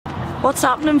What's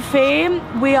happening, fame?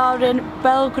 We are in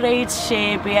Belgrade,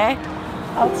 Serbia,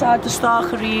 outside the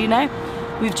Stark Arena.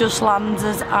 We've just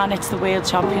landed and it's the World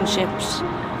Championships.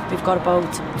 We've got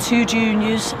about 2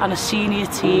 juniors and a senior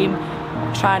team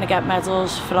trying to get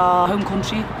medals for our home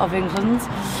country of England.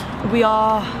 We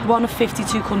are one of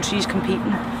 52 countries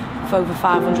competing for over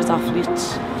 500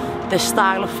 athletes. The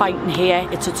style of fighting here,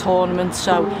 it's a tournament,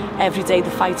 so every day the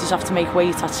fighters have to make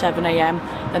weight at 7 AM,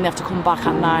 then they have to come back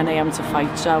at 9 AM to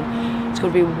fight. So it's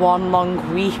going to be one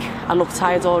long week. I look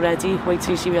tired already. Wait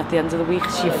till you see me at the end of the week.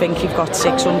 So you think you've got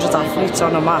 600 athletes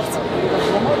on a mat.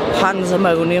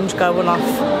 Pandemonium's going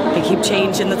off. They keep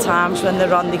changing the times when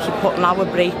they're on, they keep putting hour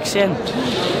breaks in.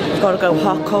 You've got to go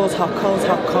hot, cold, hot, cold,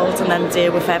 hot, cold, and then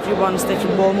deal with everyone's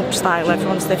different warm-up style,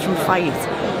 everyone's different fight,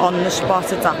 on the spot,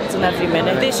 adapting every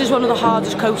minute. This is one of the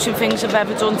hardest coaching things I've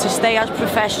ever done, to stay as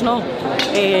professional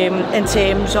in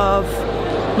terms of,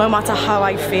 no matter how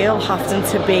I feel, having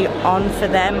to be on for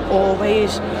them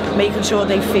always, making sure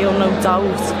they feel no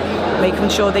doubt, making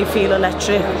sure they feel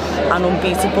electric and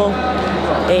unbeatable.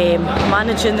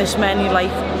 Managing this many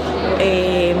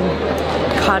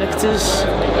characters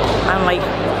and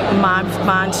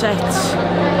mindsets,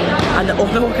 and the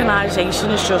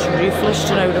organisation is just ruthless,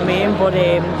 do you know what I mean? But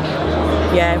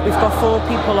yeah, we've got 4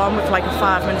 people on with like a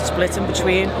 5-minute split in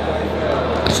between,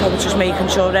 so we're just making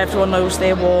sure everyone knows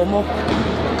their warm up.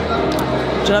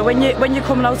 Do you know, when you're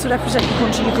coming out to represent your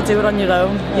country, you could do it on your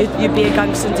own. You'd be a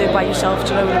gangster and do it by yourself,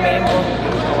 do you know what I mean? But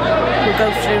we'll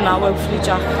go through now, hopefully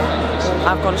Jack.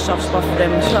 I've got a soft spot for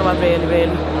him, so I really,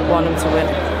 really want him to win.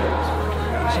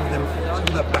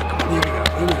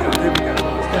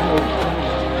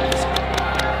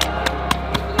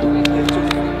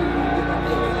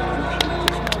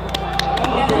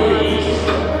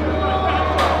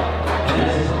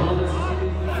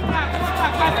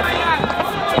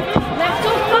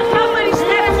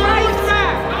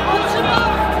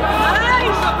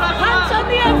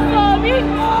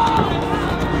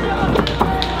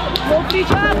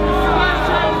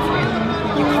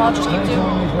 You can't just keep doing it.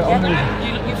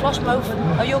 Yeah? You've lost both.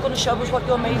 Now you're going to show us what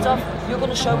you're made of. You're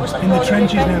going to show us that in you're the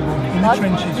trenches now, in the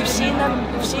trenches. You've seen them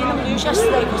lose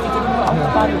yesterday because they didn't put on the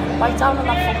bag. Right down on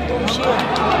that fucking dumb shield.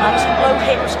 Nice and low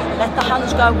hips. Let the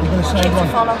hands go. Kick to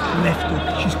follow. Left hook.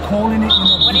 She's calling it.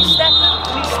 When he's stepping.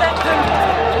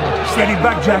 Steady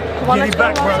back, Jack. Get it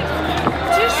back, bro.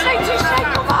 Too straight,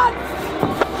 come on.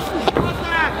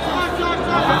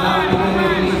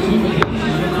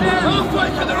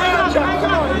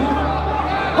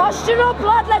 Posture up,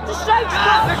 lad, let the strikes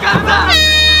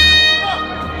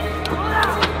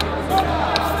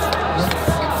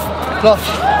go!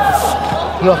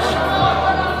 Lost.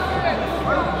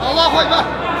 Allahu Akbar!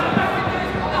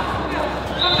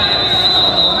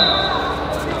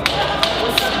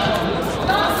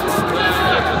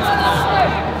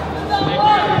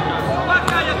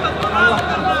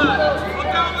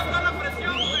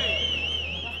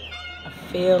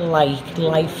 I feel like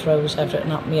life throws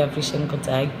everything at me every single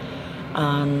day,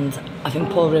 and I think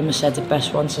Paul Rimmer said it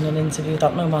best once in an interview,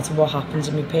 that no matter what happens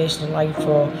in my personal life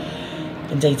or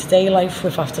in day-to-day life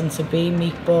with having to be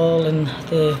meatball and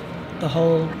the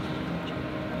whole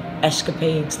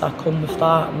escapades that come with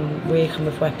that and working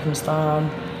with weapons down,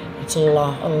 it's a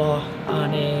lot,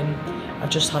 and I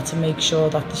just had to make sure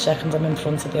that the second I'm in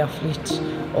front of the athletes,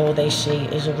 all they see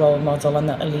is a role model and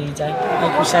a leader.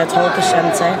 Like we said, hold the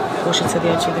centre, push it to the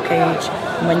edge of the cage,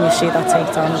 and when you see that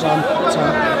takedown is on, it's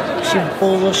on. She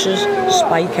bull rushes,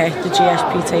 spike it, the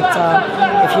GSP takedown.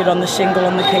 If you're on the single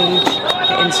on the cage,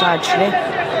 the inside trip,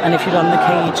 and if you're on the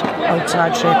cage,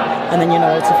 outside trip, and then you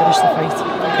know how to finish the fight.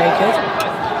 Okay, kid?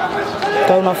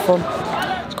 Don't have fun.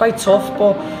 It's quite tough,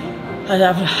 but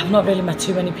I've not really met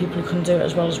too many people who can do it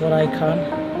as well as what I can.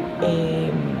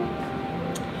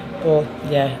 But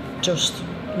yeah, just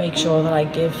make sure that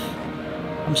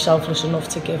I'm selfless enough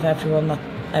to give everyone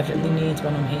everything they need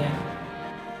when I'm here.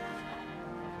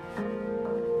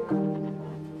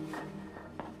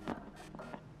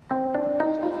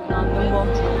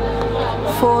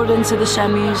 Forward into the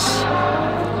semis.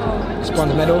 That's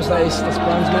bronze medals, that is. That's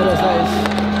bronze medals, that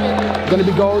is. Going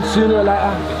to be gold sooner or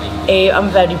later. I'm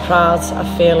very proud. I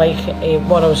feel like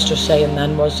what I was just saying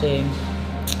then was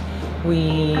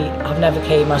we have never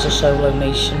came as a solo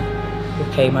nation. We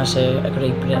came as a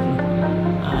Great Britain,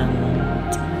 and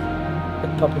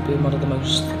we've probably been one of the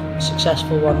most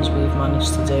successful ones we've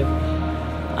managed to do.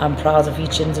 I'm proud of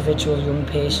each individual young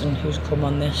person who's come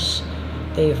on this.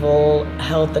 They've all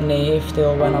held the nerve, they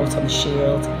all went out on the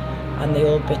shield, and they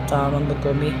all bit down on the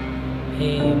gummy,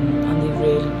 and they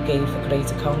really gave a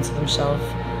great account of themselves,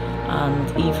 and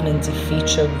even in defeat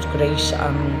showed grace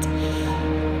and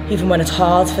even when it's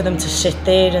hard for them to sit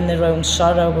there in their own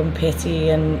sorrow and pity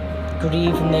and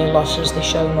grieving their losses, they've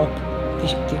shown up.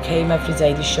 They came every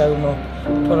day, they've shown up,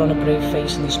 put on a brave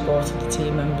face and they supported the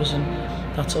team members, and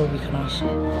that's all we can ask.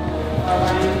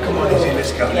 Come on, easy,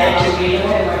 let's go.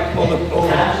 All the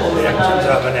actions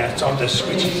have an out on the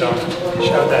switches on.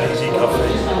 Show that easy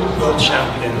coffee. World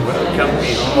champion, world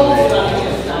champion.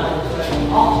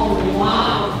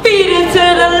 Feed into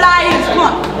the lights, come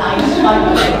on!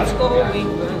 Let's go,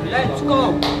 England, let's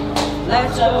go.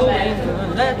 Let's go,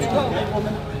 England, let's go.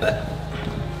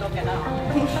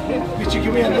 Richie,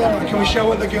 can we show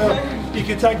what the girl? You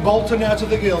can take Bolton out of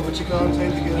the girl, but you can't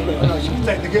take the girl. No, you can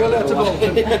take the girl out of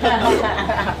Bolton.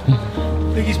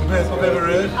 Biggest birth I've ever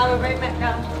heard. I'll bring that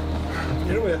down.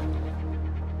 Here we are.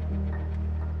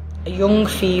 A young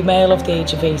female of the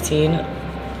age of 18,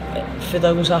 for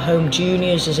those at home,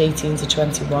 juniors is 18 to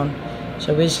 21.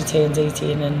 So Izzy turned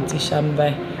 18 in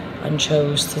December and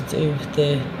chose to do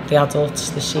the adults,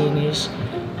 the seniors.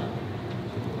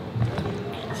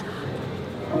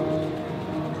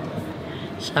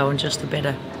 So I'm just a bit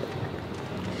of...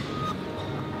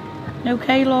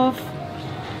 Okay, love?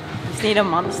 You just need a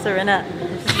monster, innit?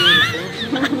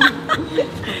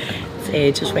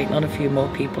 Just waiting on a few more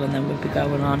people and then we'll be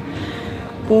going on.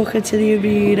 Walking to the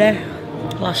arena.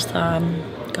 Last time,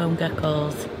 go and get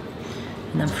gold.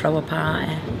 And then throw a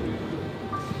party.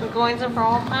 We're going to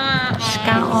throw a party.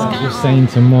 Scat I was just saying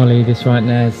to Molly, this right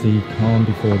now is the calm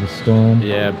before the storm.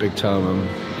 Yeah, big time.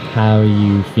 How are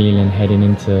you feeling heading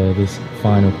into this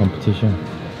final competition?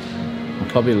 I'm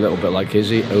probably a little bit like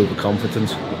Izzy,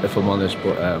 overconfident, if I'm honest,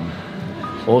 but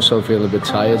also feel a bit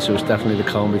tired, so it's definitely the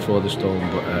calm before the storm,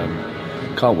 but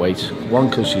can't wait. One,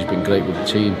 because she's been great with the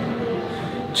team.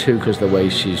 Two, because the way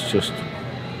she's just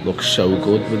looks so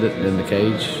good with it in the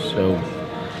cage, so,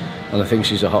 and I think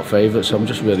she's a hot favourite, so I'm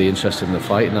just really interested in the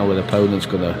fight now, where the opponent's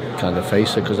going to kind of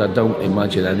face her, because I don't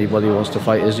imagine anybody wants to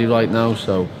fight Izzy right now,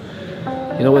 so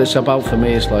you know what it's about for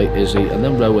me, it's like Izzy and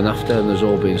then Rowan after, and there's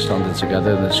all been standing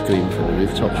together and then screaming from the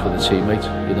rooftops for the teammate,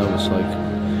 you know, it's like,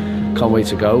 can't wait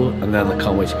to go, and then I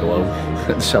can't wait to go home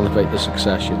and celebrate the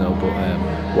success, you know, but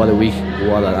what a week,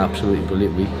 what an absolutely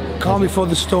brilliant week. Calm before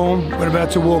the storm, we're about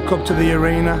to walk up to the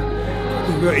arena.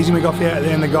 We've got Izzy McGoffey out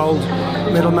there in the gold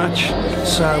medal match,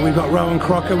 so we've got Rowan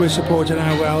Crocker, we're supporting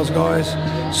our Wales guys.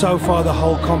 So far the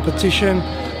whole competition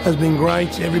has been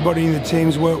great, everybody in the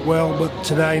team's worked well, but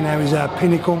today now is our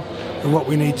pinnacle of what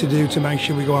we need to do to make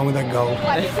sure we go on with that gold.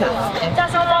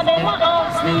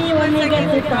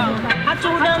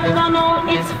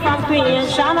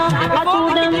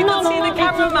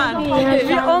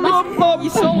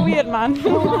 You're so weird, man. You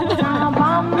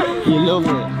love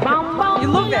it. You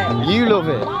love it. You love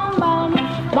it.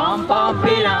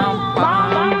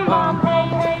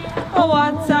 Oh,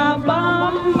 what's a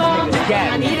bum bum?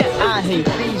 I hate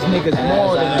these niggas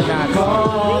more than I got.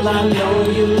 All I know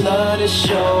you love to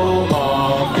show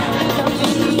off.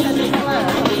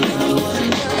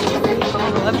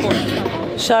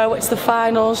 So it's the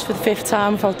finals for the 5th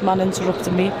time without the man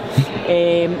interrupting me.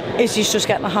 Izzy's just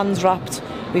getting her hands wrapped.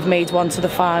 We've made one to the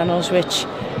finals, which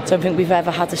I don't think we've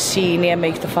ever had a senior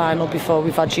make the final before.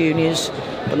 We've had juniors,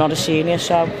 but not a senior,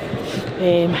 so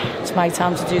it's my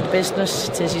time to do the business.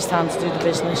 It's Izzy's time to do the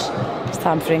business. It's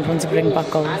time for England to bring back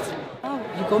gold. Oh,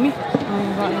 you gummy? Oh,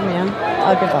 you got him, man.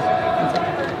 I'll give that.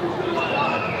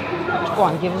 Go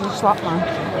on, give us a slap, man.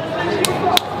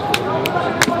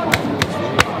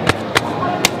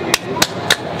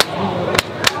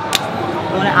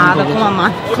 I want it harder. Come on,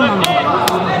 man. Come on, man.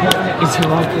 It's all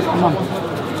right, come on.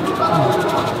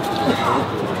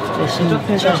 Listen,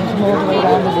 she hasn't come all the way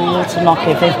around the wheel to not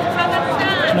give it.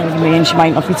 You know what I mean? She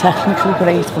might not be technically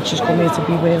great, but she's come here to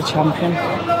be world champion.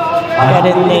 Get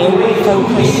in there,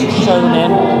 focus, zone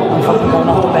in, and fucking going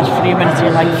off the best 3 minutes of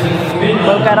your life.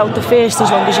 Don't get out the first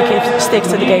as long as you stick to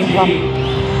the game plan.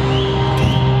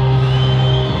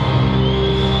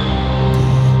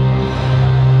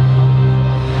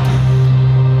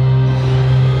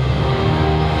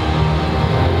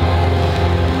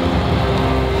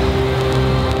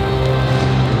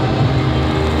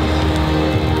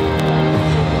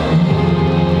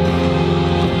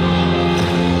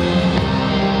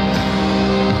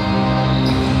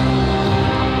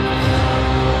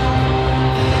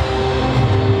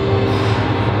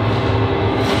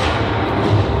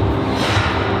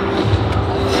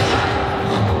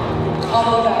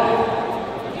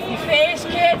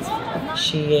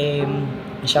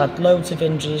 She had loads of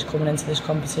injuries coming into this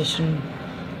competition.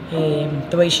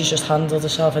 The way she's just handled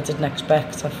herself, I didn't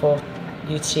expect. I thought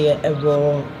you'd see a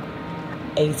raw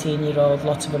 18-year-old,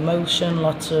 lots of emotion,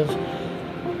 lots of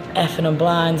effing and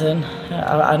blinding.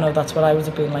 I know that's what I would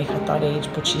have been like at that age,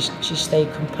 but she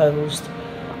stayed composed.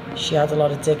 She had a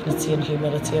lot of dignity and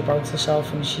humility about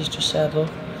herself, and she's just said, look,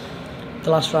 the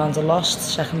last round I lost,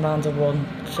 second round I won,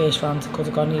 first round could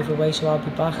have gone either way, so I'll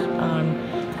be back. And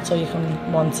that's all you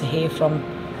can want to hear from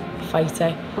a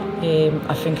fighter.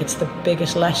 I think it's the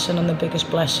biggest lesson and the biggest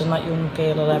blessing that young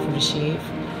girl will ever receive.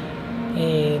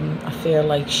 I feel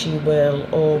like she will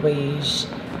always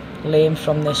learn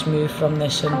from this, move from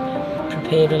this, and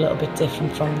prepare a little bit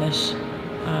different from this.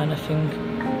 And I think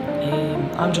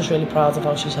I'm just really proud of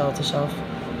how she's held herself.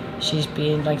 She's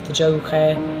been like the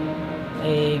Joker.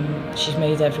 She's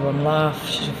made everyone laugh.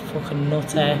 She's a fucking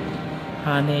nutter,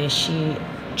 and she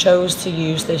chose to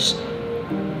use this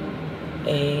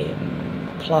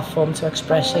platform to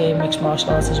express her mixed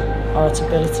martial arts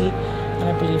ability, and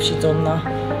I believe she's done that.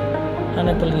 And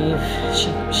I believe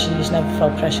she's never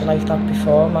felt pressure like that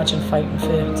before. Imagine fighting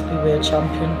to be world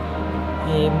champion.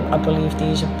 I believe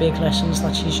these are big lessons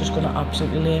that she's just going to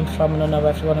absolutely learn from, and I know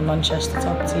everyone in Manchester,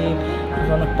 top team,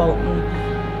 everyone at Bolton,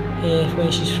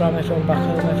 where she's from, everyone back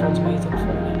home, everyone's made up for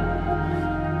her.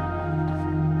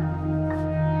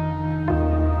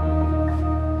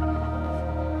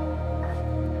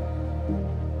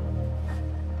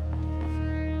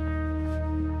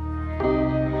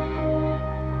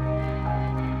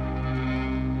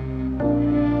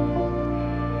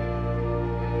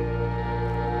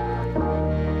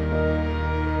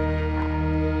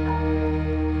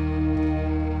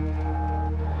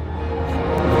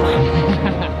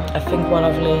 I think what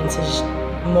I've learned is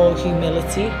more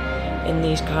humility in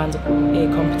these kinds of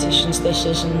competitions. This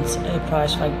isn't a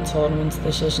prize fighting tournament,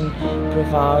 this isn't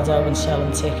bravado and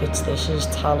selling tickets, this is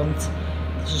talent,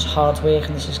 this is hard work,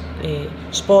 and this is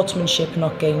sportsmanship,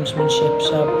 not gamesmanship.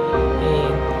 So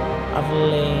I've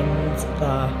learned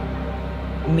that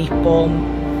meatball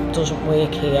doesn't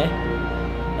work here,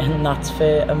 and that's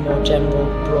for a more general,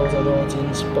 broader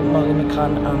audience, but Molly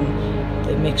McCann and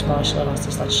the mixed martial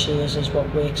artist that she is what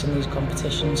works in these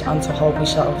competitions, and to hold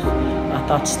myself at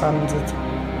that standard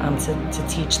and to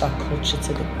teach that culture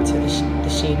to the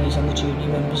seniors and the junior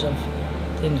members of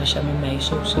the English MMA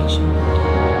Association.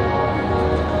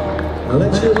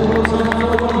 Let's hear one more time for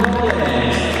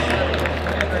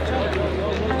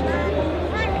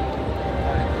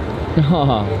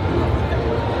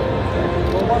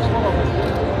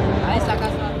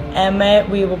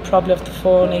we will probably have the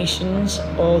Four Nations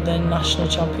or the National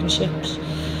Championships.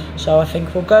 So I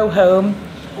think we'll go home,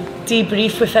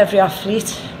 debrief with every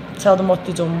athlete, tell them what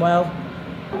they've done well,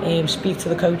 speak to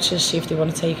the coaches, see if they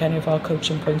want to take any of our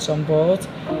coaching points on board.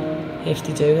 If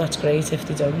they do, that's great. If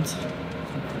they don't,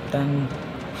 then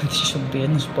they shouldn't be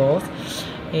in the sport.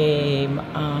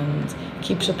 And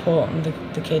keep supporting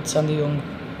the kids and the young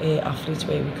athletes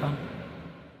where we can.